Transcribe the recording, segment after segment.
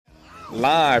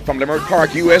Live from Leimert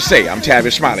Park, USA, I'm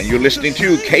Tavis, Smiley. You're listening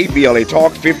to KBLA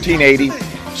Talk 1580.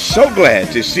 So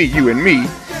glad to see you and me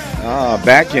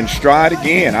back in stride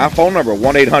again. Our phone number,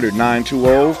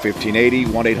 1-800-920-1580,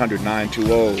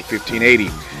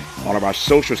 1-800-920-1580. All of our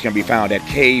socials can be found at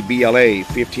KBLA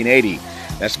 1580.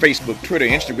 That's Facebook, Twitter,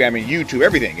 Instagram, and YouTube,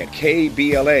 everything at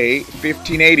KBLA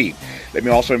 1580. Let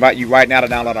me also invite you right now to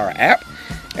download our app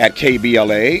at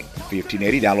KBLA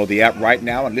 1580. Download the app right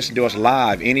now and listen to us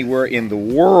live anywhere in the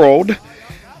world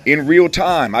in real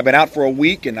time. I've been out for a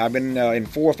week, and I've been in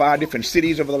 4 or 5 different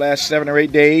cities over the last 7 or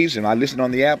 8 days, and I listened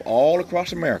on the app all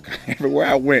across America. Everywhere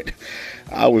I went,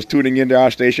 I was tuning into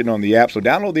our station on the app. So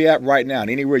download the app right now, and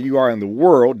anywhere you are in the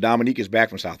world. Dominique is back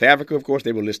from South Africa, of course.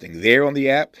 They were listening there on the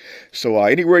app. So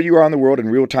anywhere you are in the world in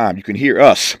real time, you can hear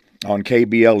us on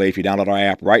KBLA if you download our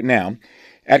app right now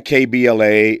at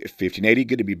KBLA 1580.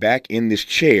 Good to be back in this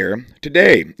chair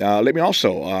today. Let me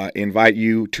also invite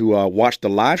you to watch the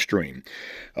live stream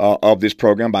of this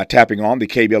program by tapping on the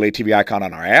KBLA TV icon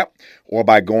on our app or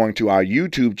by going to our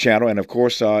YouTube channel. And, of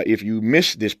course, if you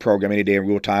miss this program any day in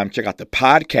real time, check out the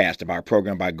podcast of our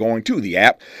program by going to the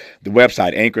app, the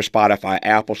website, Anchor, Spotify,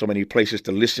 Apple, so many places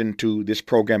to listen to this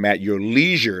program at your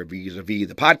leisure vis-a-vis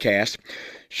the podcast,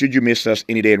 should you miss us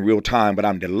any day in real time. But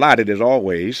I'm delighted, as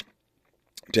always,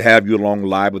 to have you along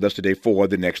live with us today for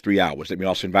the next 3 hours. Let me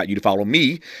also invite you to follow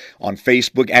me on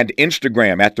Facebook and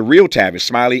Instagram at The Real Tavis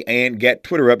Smiley and get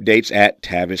Twitter updates at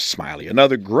Tavis Smiley.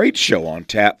 Another great show on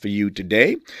tap for you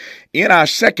today. In our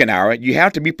second hour, you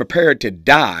have to be prepared to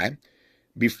die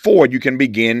before you can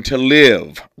begin to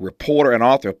live. Reporter and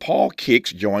author Paul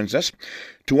Kix joins us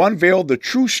to unveil the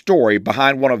true story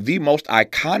behind one of the most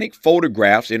iconic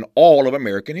photographs in all of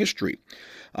American history.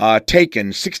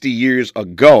 Taken 60 years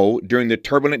ago during the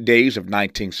turbulent days of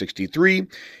 1963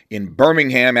 in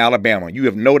Birmingham, Alabama. You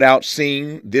have no doubt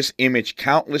seen this image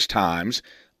countless times.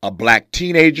 A black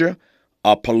teenager,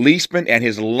 a policeman, and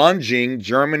his lunging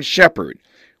German shepherd.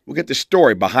 We'll get the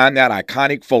story behind that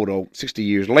iconic photo 60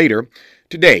 years later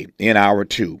today in hour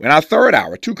 2. In our third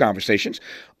hour, 2 conversations.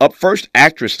 Up first,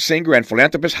 actress, singer, and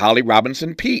philanthropist Holly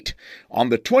Robinson Peete on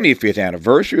the 25th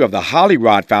anniversary of the Holly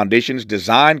Rod Foundation's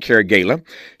Design Care Gala,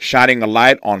 shining a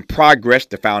light on progress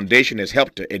the foundation has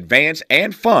helped to advance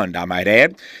and fund, I might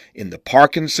add, in the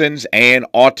Parkinson's and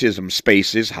autism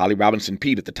spaces. Holly Robinson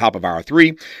Peete at the top of hour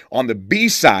 3. On the B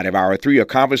side of hour 3, a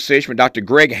conversation with Dr.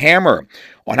 Greg Hammer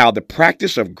on how the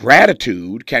practice of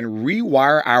gratitude can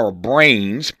rewire our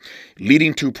brains,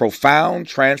 leading to profound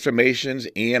transformations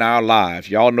in our lives.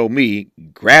 Y'all know me,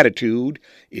 gratitude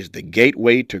is the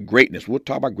gateway to greatness. We'll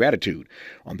talk about gratitude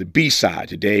on the B side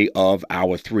today of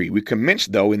hour 3. We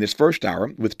commenced, though, in this first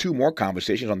hour with 2 more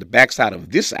conversations on the backside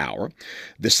of this hour.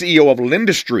 The CEO of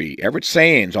Lindustry, Everett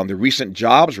Sands, on the recent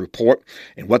jobs report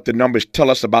and what the numbers tell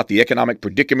us about the economic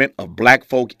predicament of black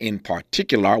folk in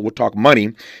particular. We'll talk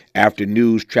money after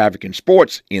news, traffic, and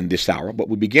sports in this hour. But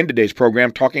we begin today's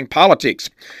program talking politics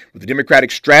with the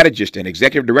Democratic strategist and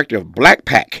executive director of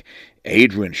BlackPAC,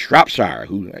 Adrianne Shropshire,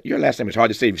 who, your last name is hard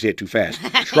to say if you say it too fast.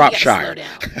 Shropshire.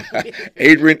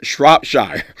 Adrianne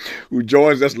Shropshire, who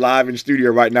joins us live in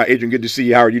studio right now. Adrianne, good to see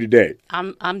you. How are you today?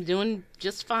 I'm doing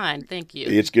just fine. Thank you.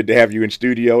 It's good to have you in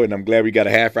studio, and I'm glad we got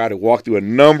a half hour to walk through a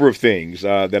number of things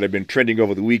that have been trending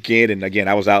over the weekend. And again,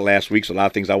 I was out last week, so a lot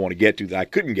of things I want to get to that I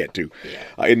couldn't get to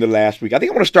in the last week. I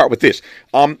think I want to start with this.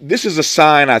 This is a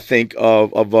sign, I think,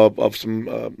 of some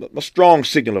a strong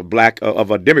signal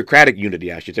of a democratic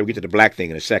unity, I should say. We'll get to the black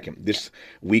thing in a second. This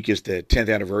week is the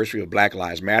 10th anniversary of Black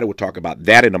Lives Matter. We'll talk about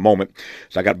that in a moment.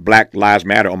 So I got Black Lives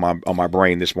Matter on my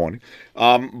brain this morning.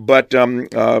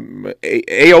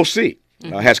 AOC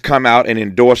has come out and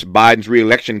endorsed Biden's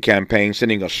re-election campaign,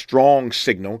 sending a strong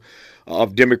signal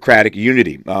of democratic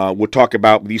unity. We'll talk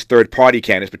about these third-party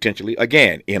candidates potentially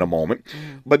again in a moment.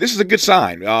 But this is a good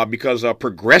sign because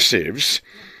progressives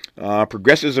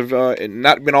have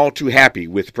not been all too happy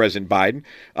with President Biden.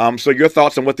 So your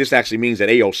thoughts on what this actually means that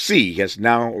AOC has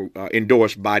now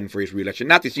endorsed Biden for his re-election?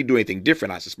 Not that she'd do anything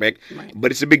different, I suspect, but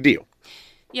it's a big deal.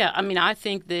 Yeah, I mean, I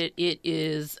think that it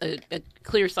is a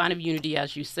clear sign of unity,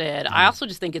 as you said. I also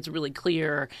just think it's really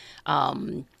clear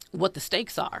what the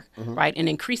stakes are, right, and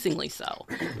increasingly so.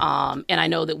 And I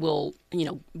know that we'll,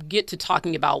 get to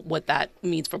talking about what that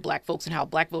means for black folks and how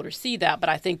black voters see that. But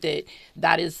I think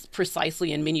that is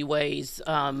precisely in many ways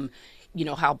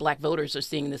how Black voters are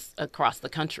seeing this across the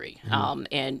country.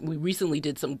 And we recently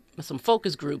did some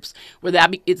focus groups where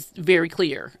it's very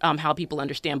clear how people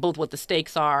understand both what the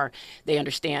stakes are. They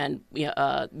understand,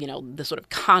 the sort of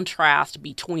contrast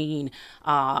between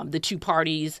the two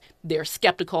parties. They're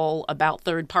skeptical about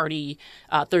third parties,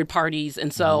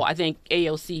 and so I think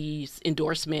AOC's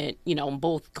endorsement,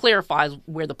 both clarifies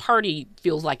where the party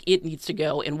feels like it needs to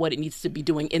go and what it needs to be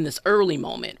doing in this early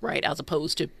moment, right, as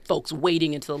opposed to folks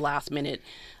waiting until the last minute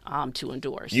to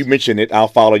endorse. You mentioned it. I'll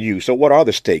follow you. So, what are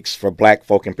the stakes for Black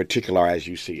folk in particular, as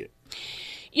you see it?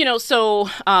 So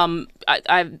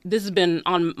this has been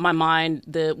on my mind,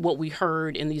 what we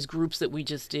heard in these groups that we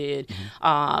just did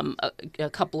a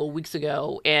couple of weeks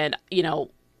ago. And,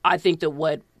 I think that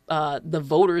what the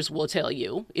voters will tell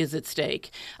you is at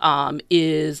stake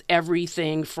is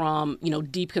everything from,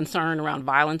 deep concern around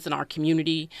violence in our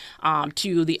community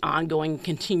to the ongoing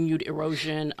continued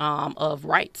erosion of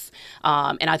rights.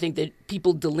 And I think that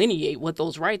people delineate what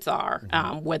those rights are,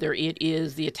 whether it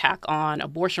is the attack on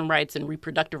abortion rights and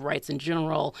reproductive rights in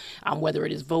general, whether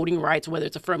it is voting rights, whether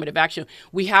it's affirmative action.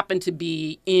 We happen to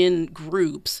be in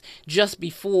groups just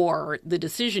before the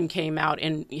decision came out,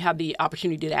 and you had the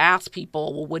opportunity to ask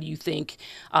people, well, what do you think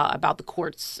about the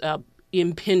court's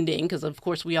impending, because of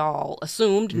course we all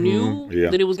knew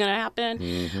that it was going to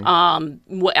happen.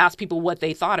 Asked people what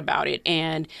they thought about it,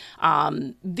 and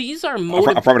these are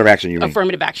affirmative action. You mean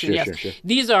affirmative action? Sure, yes, sure.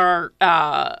 These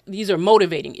are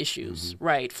motivating issues,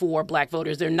 right, for Black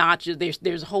voters. They're not just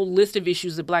there's a whole list of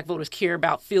issues that Black voters care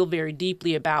about, feel very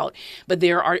deeply about, but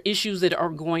there are issues that are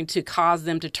going to cause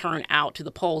them to turn out to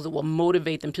the polls, that will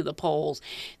motivate them to the polls.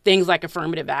 Things like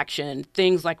affirmative action,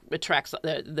 things like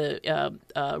the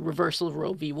reversal of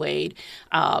Roe v. Wade,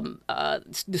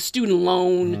 the student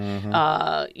loan,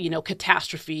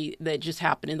 catastrophe that just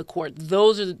happened in the court.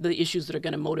 Those are the issues that are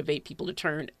going to motivate people to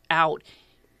turn out,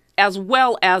 as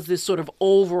well as this sort of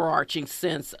overarching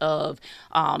sense of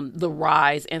the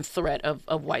rise and threat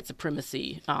of white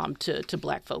supremacy to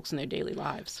Black folks in their daily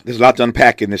lives. There's a lot to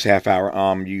unpack in this half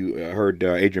hour. You heard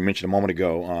Adrian mention a moment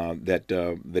ago that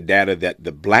the data that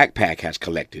the BlackPAC has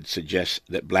collected suggests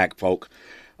that Black folk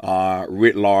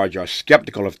writ large are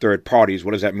skeptical of third parties.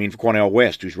 What does that mean for Cornel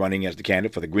West, who's running as the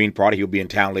candidate for the Green Party? He'll be in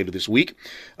town later this week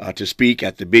to speak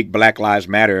at the big Black Lives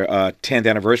Matter 10th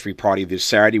anniversary party this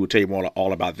Saturday. We'll tell you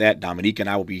all about that. Dominique and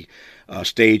I will be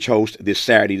stage host this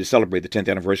Saturday to celebrate the 10th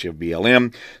anniversary of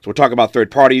BLM. So we'll talk about third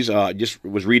parties. Just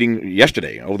was reading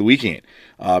yesterday, over the weekend,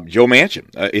 Joe Manchin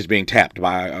is being tapped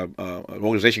by an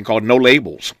organization called No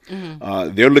Labels.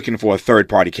 They're looking for a third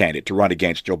party candidate to run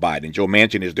against Joe Biden. Joe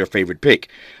Manchin is their favorite pick.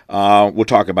 We'll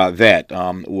talk about that.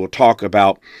 We'll talk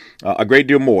about a great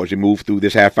deal more as we move through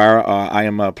this half hour. I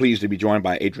am pleased to be joined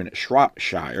by Adrianne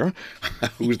Shropshire,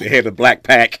 who's the head of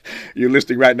BlackPAC. You're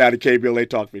listening right now to KBLA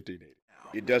Talk 1580.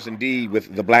 It does indeed,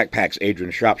 with the BlackPAC's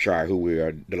Adrianne Shropshire, who we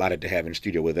are delighted to have in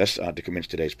studio with us to commence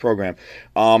today's program.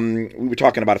 We were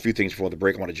talking about a few things before the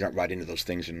break. I want to jump right into those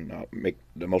things and make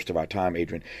the most of our time,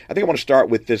 Adrianne. I think I want to start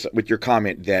with your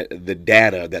comment that the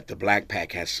data that the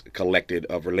BlackPAC has collected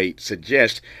of Relate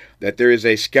suggests that there is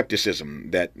a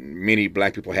skepticism that many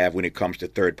Black people have when it comes to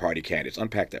third-party candidates.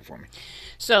 Unpack that for me.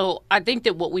 So I think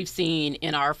that what we've seen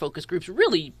in our focus groups,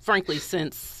 really, frankly,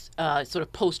 since sort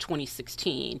of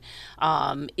post-2016,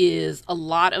 is a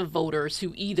lot of voters who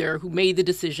made the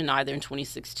decision either in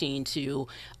 2016 to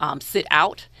sit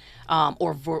out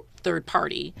or vote third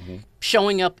party,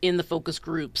 showing up in the focus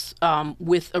groups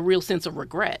with a real sense of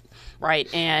regret, right?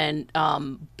 And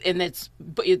it's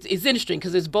interesting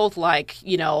because it's both like,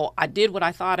 I did what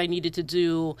I thought I needed to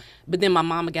do, but then my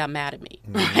mama got mad at me,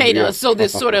 right? Yeah. So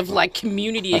this sort of like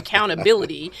community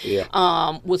accountability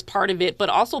was part of it, but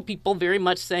also people very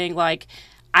much saying like,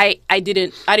 I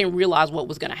didn't realize what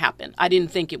was going to happen. I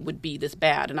didn't think it would be this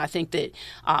bad, and I think that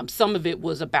some of it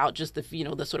was about just the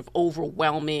sort of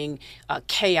overwhelming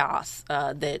chaos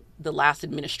that the last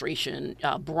administration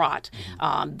brought.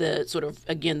 The sort of,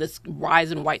 again, this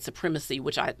rise in white supremacy,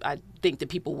 which I think that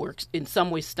people were in some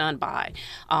ways stunned by,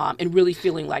 and really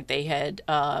feeling like they had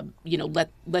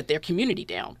let their community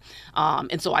down.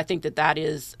 And so I think that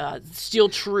is still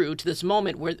true to this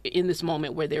moment where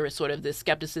there is sort of this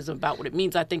skepticism about what it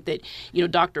means. I think that,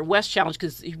 Dr. West's challenge,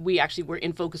 because we actually were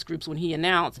in focus groups when he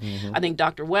announced, I think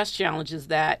Dr. West's challenge is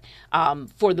that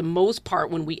for the most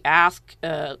part, when we ask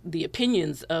the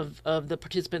opinions of the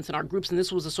participants in our groups, and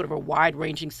this was a sort of a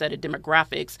wide-ranging set of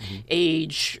demographics,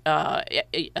 age,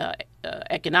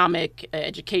 economic,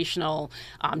 educational,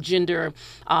 gender.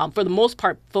 For the most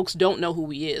part, folks don't know who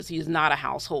he is. He is not a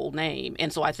household name.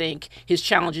 And so I think his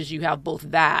challenges, you have both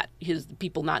that, his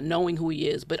people not knowing who he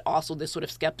is, but also this sort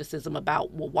of skepticism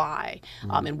about, well, why?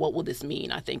 And what will this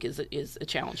mean, I think, is a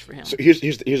challenge for him. So here's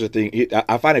the thing.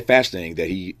 I find it fascinating that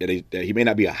he may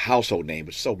not be a household name,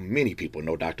 but so many people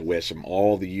know Dr. West from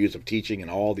all the years of teaching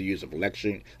and all the years of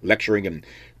lecturing and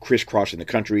crisscrossing the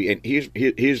country. And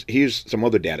here's some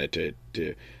other data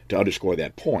to underscore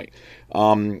that point.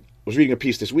 I was reading a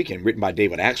piece this weekend written by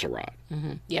David Axelrod.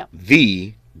 Yeah.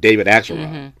 The David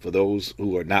Axelrod. For those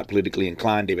who are not politically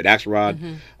inclined, David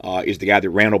Axelrod is the guy that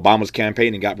ran Obama's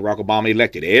campaign and got Barack Obama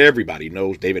elected. Everybody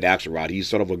knows David Axelrod. He's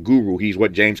sort of a guru. He's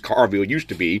what James Carville used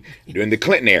to be during the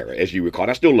Clinton era, as you recall.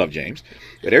 I still love James.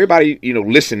 But everybody,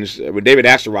 listens. When David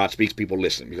Axelrod speaks, people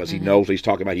listen because he knows what he's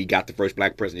talking about. He got the first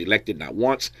black president elected not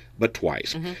once, but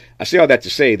twice. I say all that to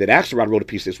say that Axelrod wrote a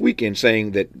piece this weekend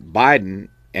saying that Biden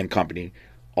and company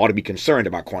ought to be concerned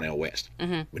about Cornel West.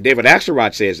 When David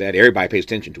Axelrod says that, everybody pays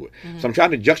attention to it. So I'm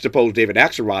trying to juxtapose David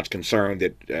Axelrod's concern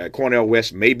that Cornel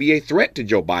West may be a threat to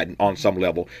Joe Biden on some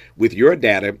level with your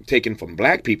data taken from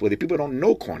black people that people don't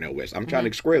know Cornel West. I'm trying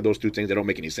to square those two things that don't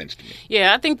make any sense to me.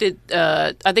 Yeah, I think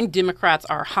that Democrats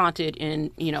are haunted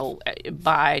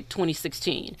by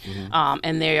 2016,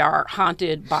 and they are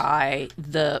haunted by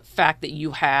the fact that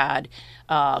you had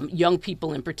young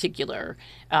people in particular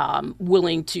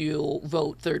willing to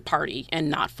vote third party and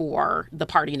not for the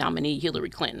party nominee Hillary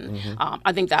Clinton.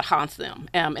 I think that haunts them,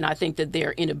 and I think that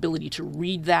their inability to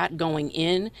read that going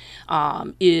in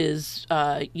is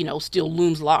still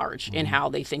looms large in how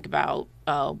they think about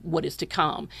what is to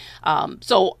come.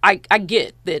 So I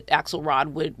get that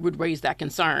Axelrod would raise that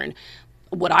concern.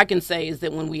 What I can say is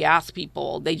that when we ask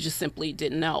people, they just simply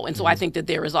didn't know. And so I think that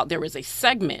there is a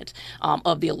segment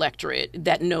of the electorate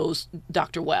that knows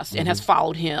Dr. West and has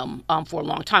followed him for a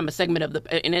long time. I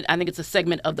think it's a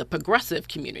segment of the progressive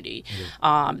community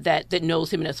that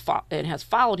knows him and has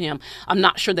followed him. I'm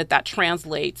not sure that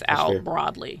translates out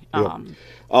broadly. And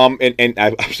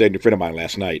I was saying to a friend of mine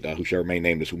last night, who shall remain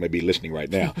nameless, who may be listening right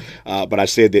now, but I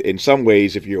said that in some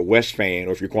ways, if you're a West fan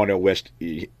or if you're Cornel West,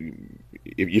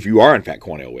 if you are in fact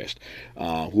Cornel West,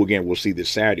 who again we'll see this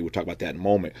Saturday, we'll talk about that in a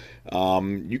moment.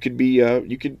 You could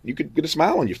get a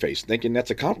smile on your face, thinking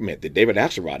that's a compliment that David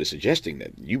Axelrod is suggesting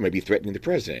that you may be threatening the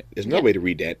president. There's another way to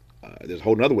read that. There's a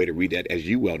whole other way to read that, as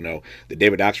you well know, that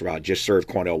David Axelrod just served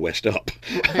Cornel West up.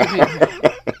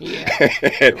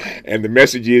 And the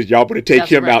message is y'all better take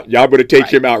him out. Y'all better take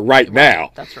him out right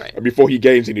now. That's right. Before he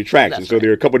gains any traction. So there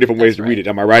are a couple of different ways to read it.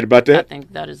 Am I right about that? I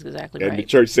think that is exactly right. And the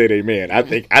church said amen. I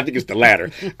think it's the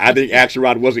latter. I think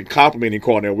Axelrod wasn't complimenting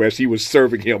Cornel West. He was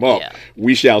serving him up. Yeah.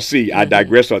 We shall see. I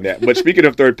digress on that. But speaking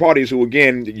of third parties, who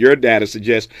again, your data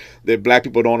suggests that black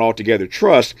people don't altogether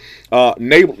trust,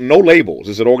 No Labels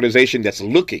is an organization that's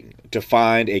looking to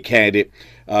find a candidate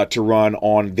to run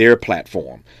on their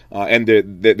platform. And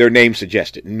their name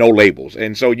suggested, No Labels.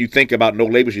 And so you think about No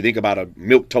Labels, you think about a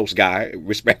milquetoast guy,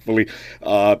 respectfully,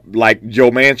 like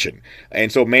Joe Manchin.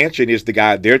 And so Manchin is the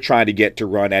guy they're trying to get to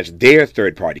run as their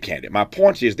third-party candidate. My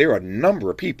point is there are a number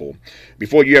of people,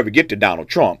 before you ever get to Donald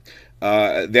Trump,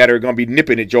 that are going to be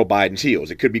nipping at Joe Biden's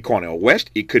heels. It could be Cornel West.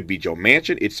 It could be Joe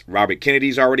Manchin. It's Robert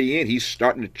Kennedy's already in. He's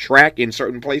starting to track in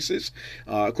certain places.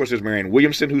 Of course, there's Marianne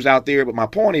Williamson who's out there. But my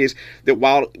point is that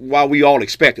while we all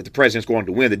expect that the president's going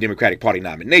to win the Democratic Party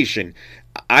nomination,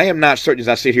 I am not certain as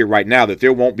I sit here right now that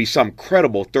there won't be some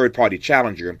credible third-party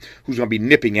challenger who's going to be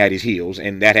nipping at his heels,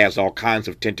 and that has all kinds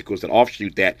of tentacles that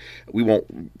offshoot that. We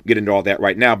won't get into all that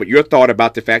right now, but your thought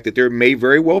about the fact that there may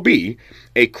very well be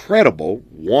a credible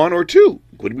one or two,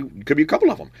 could be a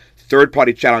couple of them,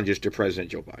 third-party challengers to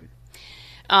President Joe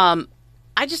Biden.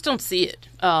 I just don't see it.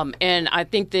 And I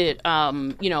think that,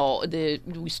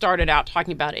 we started out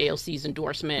talking about AOC's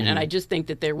endorsement, and I just think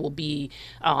that there will be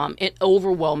an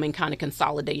overwhelming kind of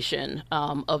consolidation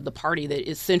of the party that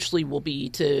essentially will be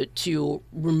to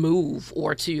remove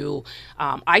or to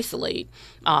isolate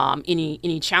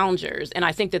any challengers. And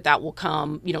I think that will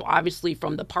come, obviously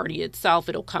from the party itself.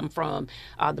 It'll come from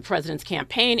the president's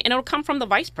campaign, and it'll come from the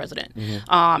vice president.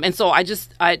 And so I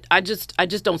just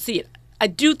don't see it. I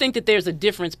do think that there's a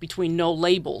difference between No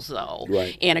Labels, though,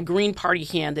 and a Green Party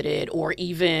candidate, or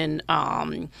even,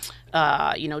 Robert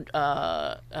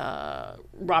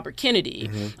Kennedy.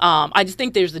 I just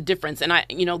think there's a difference, and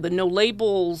the No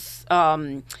Labels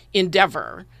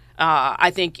endeavor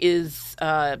I think is,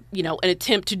 an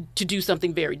attempt to do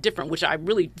something very different, which I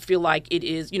really feel like it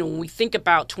is, when we think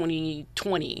about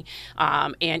 2020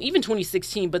 and even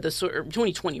 2016, but the sort of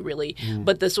 2020 really,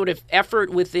 but the sort of effort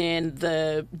within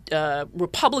the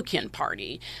Republican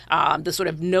Party, the sort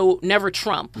of never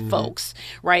Trump folks,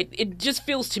 right? It just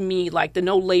feels to me like the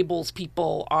no labels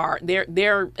people are,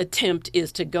 their attempt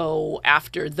is to go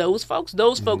after those folks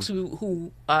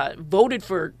who voted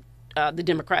for the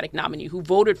Democratic nominee, who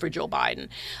voted for Joe Biden.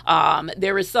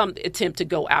 There is some attempt to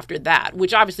go after that,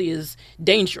 which obviously is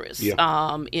dangerous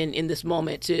in this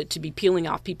moment to be peeling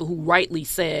off people who rightly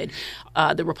said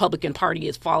the Republican Party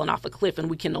has fallen off a cliff and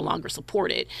we can no longer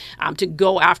support it. To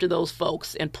go after those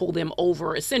folks and pull them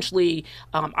over, essentially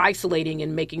isolating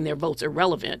and making their votes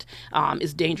irrelevant,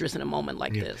 is dangerous in a moment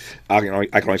like this. I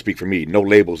can only speak for me. No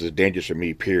labels is dangerous for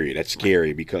me, period. That's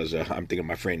scary because I'm thinking of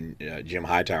my friend Jim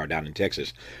Hightower down in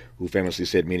Texas, who famously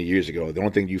said many years ago, the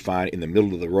only thing you find in the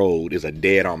middle of the road is a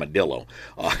dead armadillo.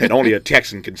 And only a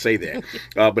Texan can say that.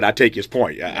 But I take his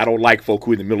point. I don't like folk who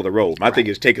are in the middle of the road. My thing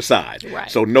is take a side. Right.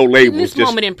 So no labels. In this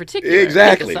moment in particular.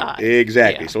 Exactly. Take a side.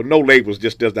 Exactly. Yeah. So no labels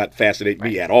just does not fascinate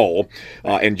me at all.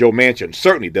 And Joe Manchin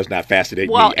certainly does not fascinate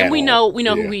me at all. Well, and we know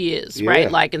who he is, right?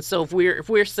 Like, and so if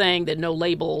we're saying that no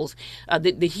labels,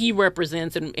 that he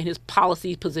represents and his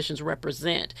policy positions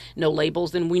represent no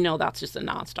labels, then we know that's just a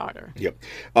non-starter. Yep.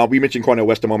 We mentioned Cornel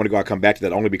West a moment ago. I'll come back to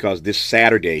that only because this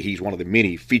Saturday he's one of the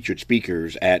many featured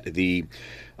speakers at the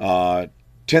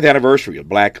 10th anniversary of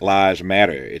Black Lives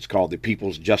Matter. It's called the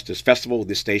People's Justice Festival.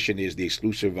 This station is the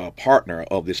exclusive partner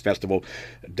of this festival.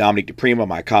 Dominic DePrima,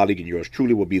 my colleague and yours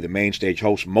truly, will be the main stage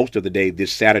host most of the day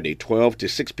this Saturday, 12 to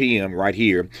 6 p.m. right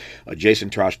here,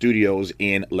 adjacent to our studios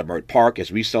in Leimert Park,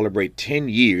 as we celebrate 10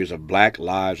 years of Black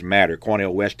Lives Matter.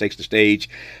 Cornel West takes the stage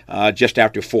just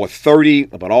after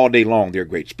 4:30, but all day long there are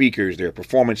great speakers, there are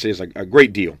performances, a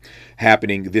great deal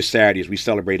happening this Saturday as we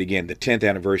celebrate again the 10th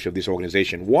anniversary of this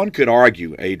organization. One could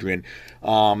argue, Adrian,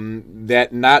 that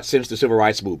not since the Civil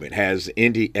Rights Movement has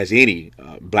any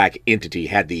black entity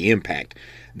had the impact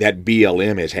that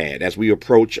BLM has had. As we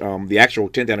approach the actual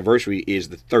 10th anniversary is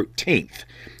the 13th.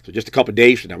 So just a couple of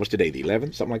days from now, what's today, the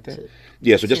 11th, something like that?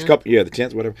 Yeah, so just the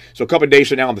 10th, whatever. So a couple of days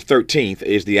from now on the 13th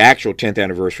is the actual 10th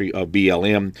anniversary of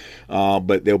BLM,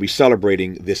 but they'll be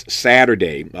celebrating this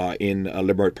Saturday in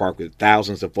Leimert Park with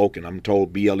thousands of folk, and I'm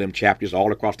told BLM chapters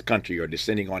all across the country are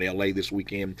descending on LA this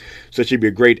weekend. So it should be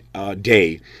a great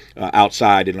day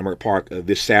outside in Leimert Park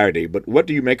this Saturday. But what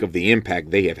do you make of the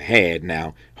impact they have had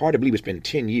now? Hard to believe it's been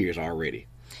 10 years already.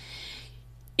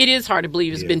 It is hard to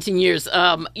believe it's been 10 years.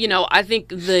 I think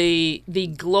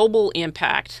the global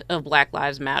impact of Black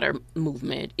Lives Matter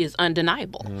movement is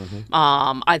undeniable.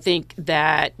 I think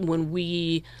that when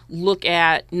we look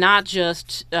at not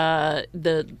just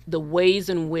the ways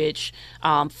in which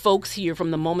folks here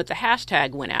from the moment the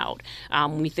hashtag went out,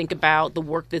 when we think about the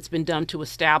work that's been done to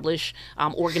establish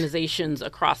organizations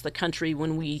across the country,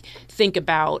 when we think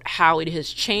about how it has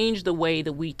changed the way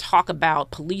that we talk about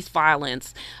police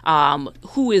violence,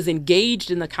 who is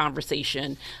engaged in the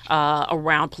conversation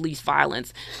around police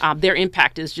violence, their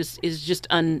impact is just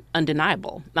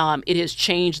undeniable. It has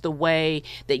changed the way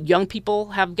that young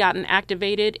people have gotten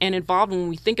activated and involved. When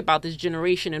we think about this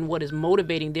generation and what is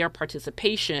motivating their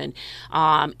participation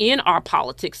in our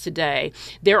politics today,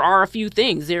 there are a few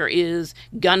things. There is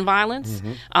gun violence.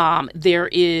 There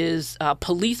is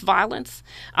police violence.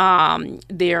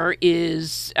 There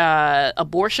is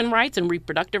abortion rights and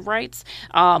reproductive rights.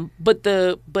 But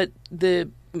their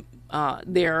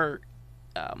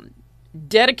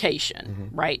dedication,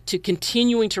 right, to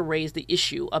continuing to raise the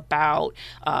issue about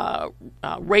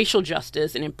racial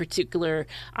justice, and in particular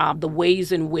the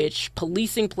ways in which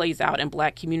policing plays out in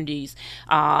Black communities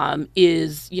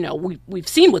is, we've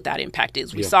seen what that impact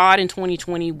is. We saw it in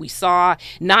 2020. We saw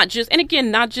not just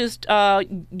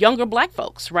younger Black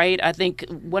folks, right? I think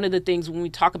one of the things when we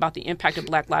talk about the impact of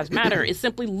Black Lives Matter is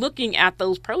simply looking at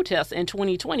those protests in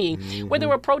 2020, where there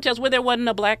were protests where there wasn't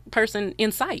a Black person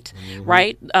in sight,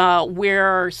 right?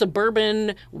 Where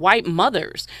suburban white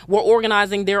mothers were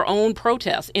organizing their own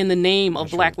protests in the name of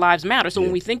Black Lives Matter. So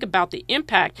when we think about the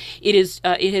impact, it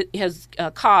has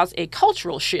caused a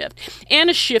cultural shift and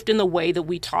a shift in the way that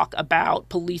we talk about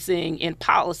policing and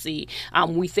policy.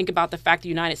 We think about the fact the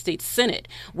United States Senate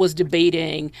was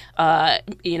debating,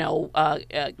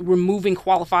 removing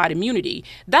qualified immunity.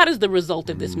 That is the result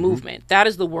of this movement. That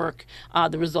is the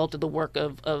result of the work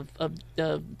of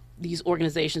these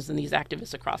organizations and these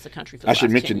activists across the country for the I last should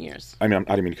 10 mention, years. I mean,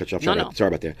 I didn't mean to cut you off. No. Sorry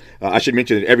about that. I should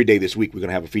mention that every day this week we're going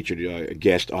to have a featured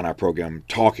guest on our program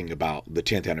talking about the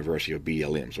 10th anniversary of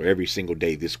BLM. So every single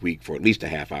day this week for at least a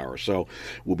half hour or so,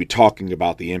 we'll be talking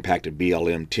about the impact of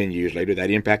BLM 10 years later. That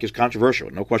impact is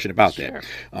controversial, no question about that.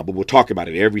 But we'll talk about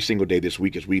it every single day this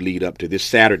week as we lead up to this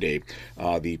Saturday,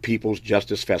 the People's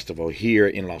Justice Festival here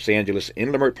in Los Angeles,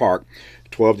 in Leimert Park,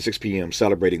 12 to 6 p.m.,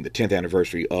 celebrating the 10th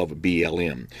anniversary of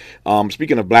BLM.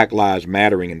 Speaking of Black Lives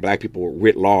Mattering and black people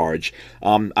writ large,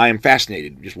 I am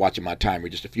fascinated, just watching my timer,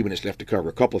 just a few minutes left to cover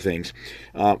a couple of things,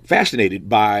 fascinated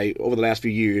by, over the last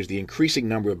few years, the increasing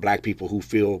number of black people who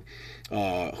feel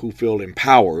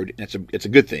empowered, and it's a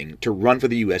good thing, to run for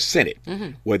the U.S. Senate,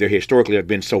 where there historically have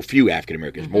been so few African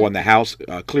Americans, more in the House,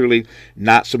 clearly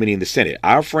not so many in the Senate.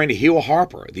 Our friend Hill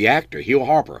Harper, the actor Hill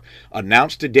Harper,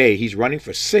 announced today he's running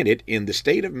for Senate in the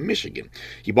state of Michigan.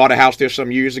 He bought a house there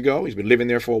some years ago. He's been living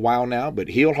there for a while now, but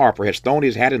Hill Harper has thrown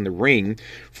his hat in the ring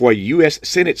for a U.S.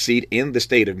 Senate seat in the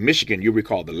state of Michigan. You'll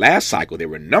recall the last cycle, there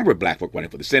were a number of black folk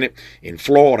running for the Senate in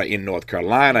Florida, in North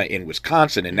Carolina, in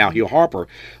Wisconsin, and now Hill Harper,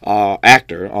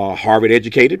 actor, Harvard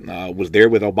educated, was there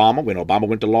with Obama when Obama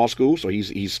went to law school, so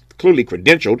he's clearly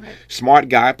credentialed, smart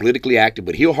guy, politically active,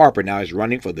 but Hill Harper now is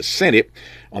running for the Senate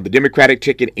on the Democratic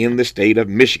ticket in the state of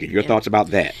Michigan. Your thoughts about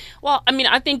that? Well, I mean,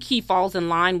 I think he falls in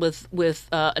line with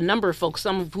a number of folks,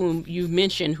 some of whom you've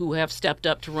mentioned, who have stepped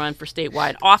up to run for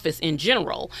statewide office in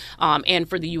general, and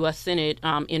for the U.S. Senate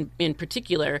in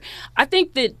particular. I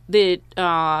think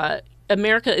that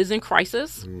America is in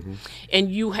crisis,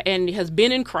 and has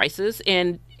been in crisis,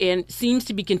 and seems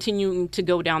to be continuing to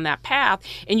go down that path.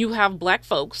 And you have black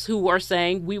folks who are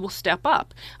saying, we will step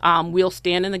up, we'll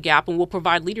stand in the gap, and we'll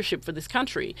provide leadership for this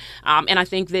country. And I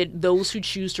think that those who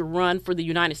choose to run for the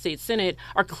United States Senate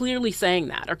are clearly saying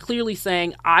that, are clearly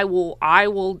saying, I will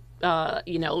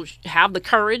have the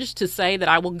courage to say that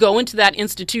I will go into that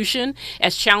institution,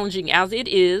 as challenging as it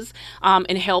is,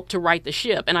 and help to right the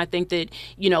ship. And I think that,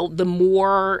 the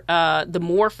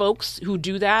more folks who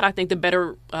do that, I think the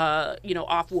better,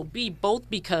 off will be, both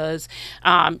because,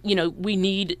 we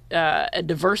need a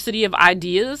diversity of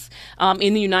ideas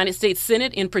in the United States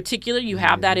Senate in particular. You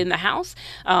have that in the House.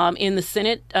 In the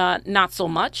Senate, not so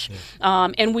much.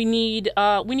 And we need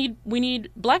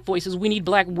black voices. We need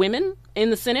black women in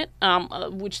the Senate,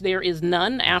 which there is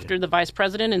none after the vice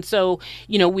president. And so,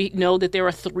 we know that there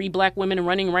are 3 black women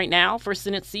running right now for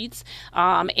Senate seats.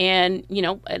 And,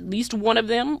 at least one of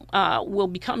them will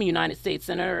become a United States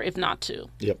Senator, if not 2.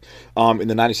 Yep. In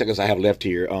the 90 seconds I have left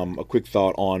here, a quick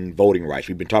thought on voting rights.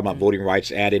 We've been talking about voting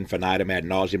rights ad infinitum, ad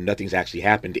nauseum. Nothing's actually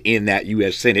happened in that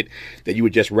U.S. Senate that you were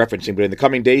just referencing. But in the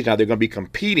coming days now, they're going to be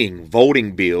competing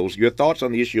voting bills. Your thoughts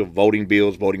on the issue of voting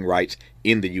bills, voting rights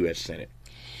in the U.S. Senate?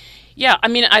 Yeah, I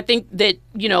mean, I think that,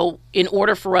 in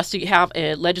order for us to have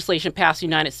a legislation pass the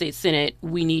United States Senate,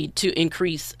 we need to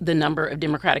increase the number of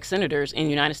Democratic senators in the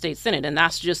United States Senate. And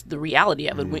that's just the reality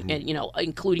of it,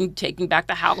 including taking back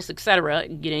the House, et cetera,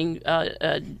 getting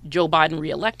Joe Biden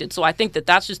reelected. So I think that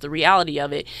that's just the reality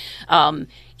of it.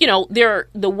 There are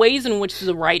the ways in which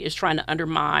the right is trying to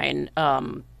undermine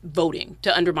voting,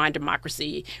 to undermine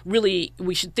democracy. Really,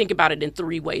 we should think about it in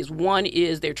 3 ways. One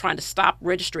is they're trying to stop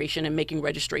registration and making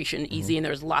registration easy, and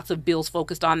there's lots of bills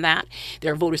focused on that.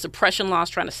 There are voter suppression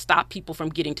laws trying to stop people from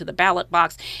getting to the ballot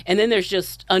box. And then there's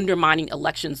just undermining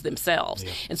elections themselves. Yeah.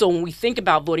 And so when we think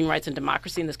about voting rights and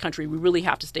democracy in this country, we really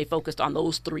have to stay focused on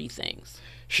those 3 things.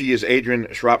 She is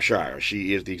Adrianne Shropshire.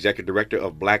 She is the executive director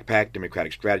of BlackPAC,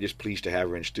 Democratic Strategist. Pleased to have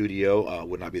her in studio.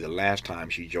 Would not be the last time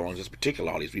she joins us,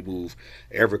 particularly as we move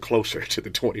ever closer to the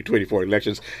 2024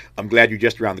 elections. I'm glad you're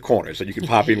just around the corner, so you can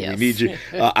pop in when we need you.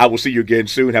 I will see you again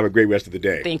soon. Have a great rest of the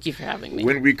day. Thank you for having me.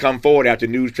 When we come forward after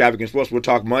news, traffic, and sports, we'll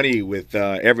talk money with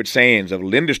Everett Sands of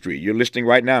Lindustry. You're listening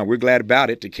right now. We're glad about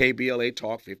it to KBLA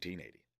Talk 1580.